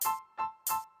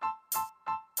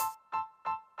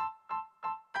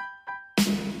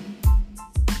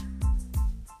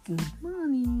Good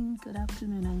morning, good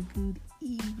afternoon, and good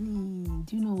evening.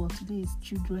 Do you know what? Today is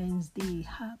Children's Day.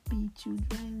 Happy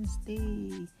Children's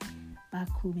Day. Back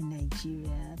home in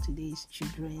Nigeria, today is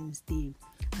Children's Day.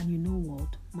 And you know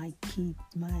what? My twin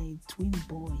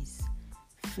boys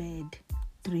fed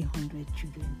 300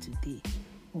 children today.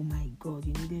 Oh my God,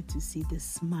 you needed to see the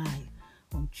smile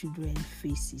on children's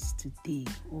faces today.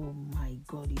 Oh my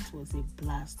God, it was a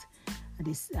blast.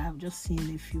 I've just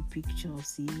seen a few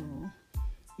pictures,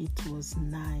 it was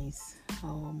nice.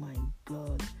 Oh my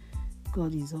God.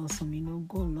 God is awesome.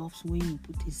 God loves when you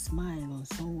put a smile on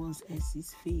someone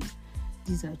else's face.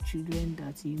 These are children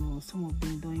that, some of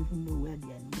them don't even know where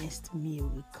their next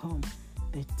meal will come.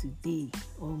 But today,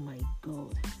 oh my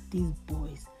God, these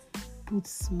boys put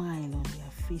smile on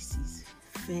their faces,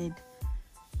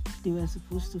 they were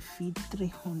supposed to feed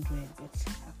 300, but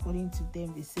according to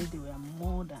them, they said they were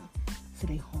more than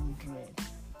 300.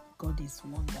 God is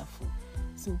wonderful.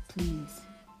 So please,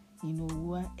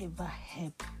 whatever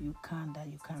help you can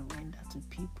render to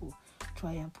people,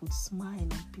 try and put smile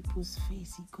on people's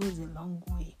face. It goes a long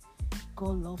way.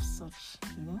 God loves such,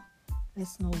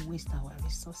 Let's not waste our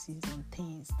resources on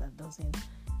things that doesn't,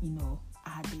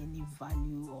 add any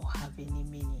value or have any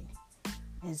meaning.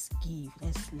 Let's give.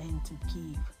 Let's learn to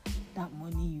give. That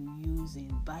money you use in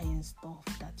buying stuff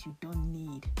that you don't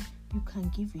need, you can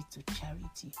give it to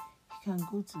charity. You can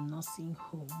go to nursing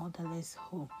home, motherless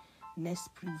home, less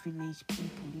privileged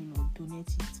people, donate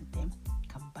it to them. You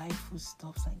can buy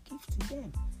foodstuffs and give to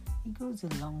them. It goes a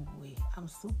long way. I'm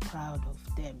so proud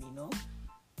of them,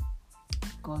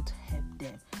 God help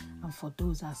them. And for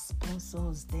those that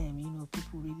sponsors them,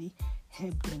 people really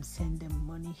help them, send them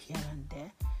money here and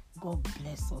there. God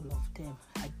bless all of them.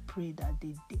 I pray that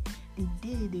the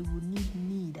day they will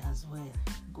need as well,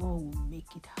 God will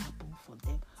make it happen for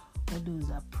them. All those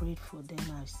that prayed for them,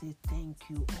 I say thank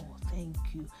you all. Thank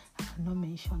you. I cannot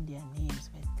mention their names,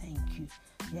 but thank you.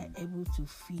 They are able to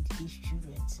feed these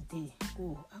children today.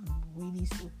 Oh, I'm really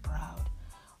so proud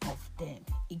of them.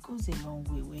 It goes a long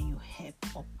way when you help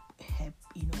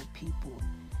people.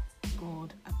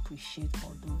 God appreciate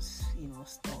all those,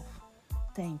 stuff.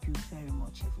 Thank you very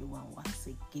much, everyone, once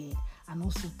again. And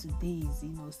also today is,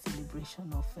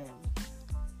 celebration of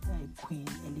Queen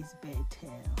Elizabeth,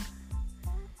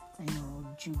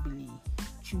 Jubilee.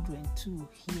 Children too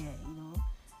here,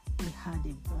 they had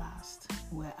a blast.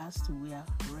 We were asked to wear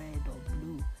red or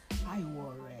blue. I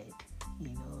wore red.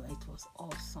 It was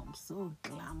awesome, so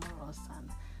glamorous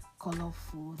and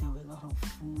colorful. There were a lot of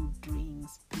food,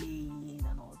 drinks, playing,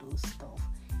 and all those stuff.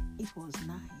 It was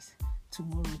nice.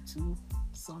 Tomorrow too,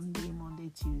 Sunday, Monday,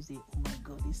 Tuesday. Oh my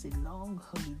God, it's a long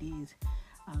holidays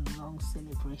and long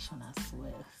celebration as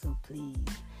well. So please,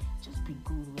 just be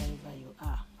good wherever you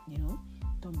are.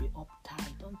 Don't be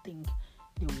uptight. Don't think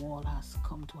the world has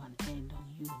come to an end on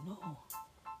you. No,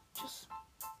 just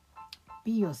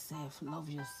be yourself, love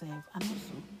yourself, and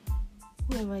also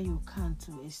whoever you can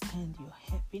to extend your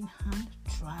helping hand,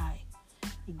 try.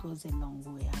 It goes a long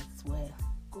way as well.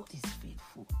 God is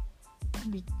faithful.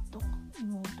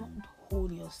 Don't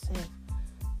hold yourself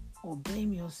or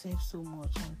blame yourself so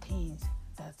much on things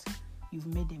that you've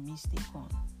made a mistake on.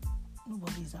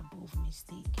 Nobody is above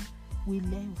mistake. We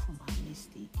learn from our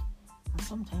mistake, and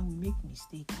sometimes we make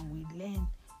mistakes and we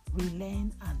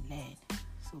relearn and learn.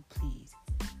 So please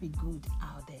be good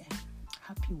out there.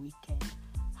 Happy weekend.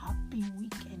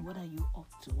 What are you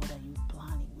up to? What are you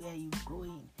planning? Where are you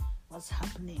going? What's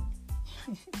happening?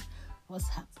 What's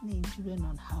happening? Children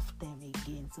on half term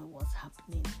again. So what's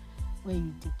happening? Where are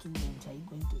you taking them? Are you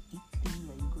going to Italy?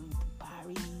 Are you going to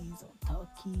Paris or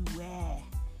Turkey? Where?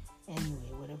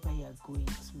 Anyway, wherever you are going,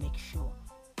 just make sure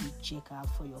you check out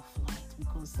for your flight,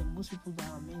 because most people that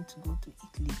are meant to go to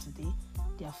Italy today,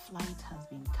 their flight has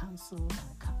been cancelled.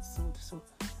 So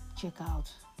check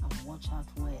out and watch out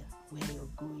where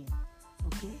you're going.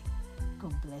 Okay?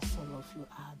 God bless all of you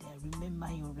out there.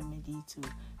 Remember your remedy to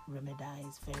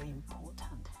remedize, very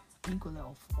important. Drink a lot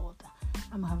of water.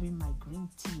 I'm having my green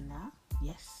tea now.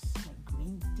 Yes, my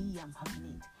green tea, I'm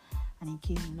having it. And in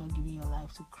case you're not giving your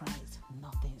life to Christ,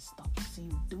 nothing stops you.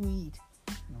 Do it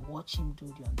and watch him do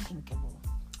the unthinkable.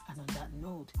 And on that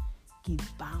note, keep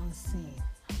bouncing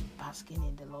and basking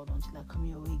in the Lord until I come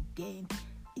your way again.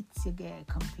 It's your girl,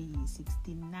 Company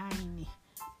 69,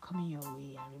 coming your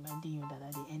way and reminding you that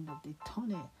at the end of the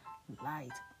tunnel,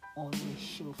 light always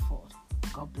show forth.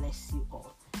 God bless you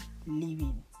all.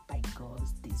 Living by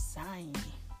God's design.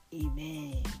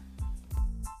 Amen.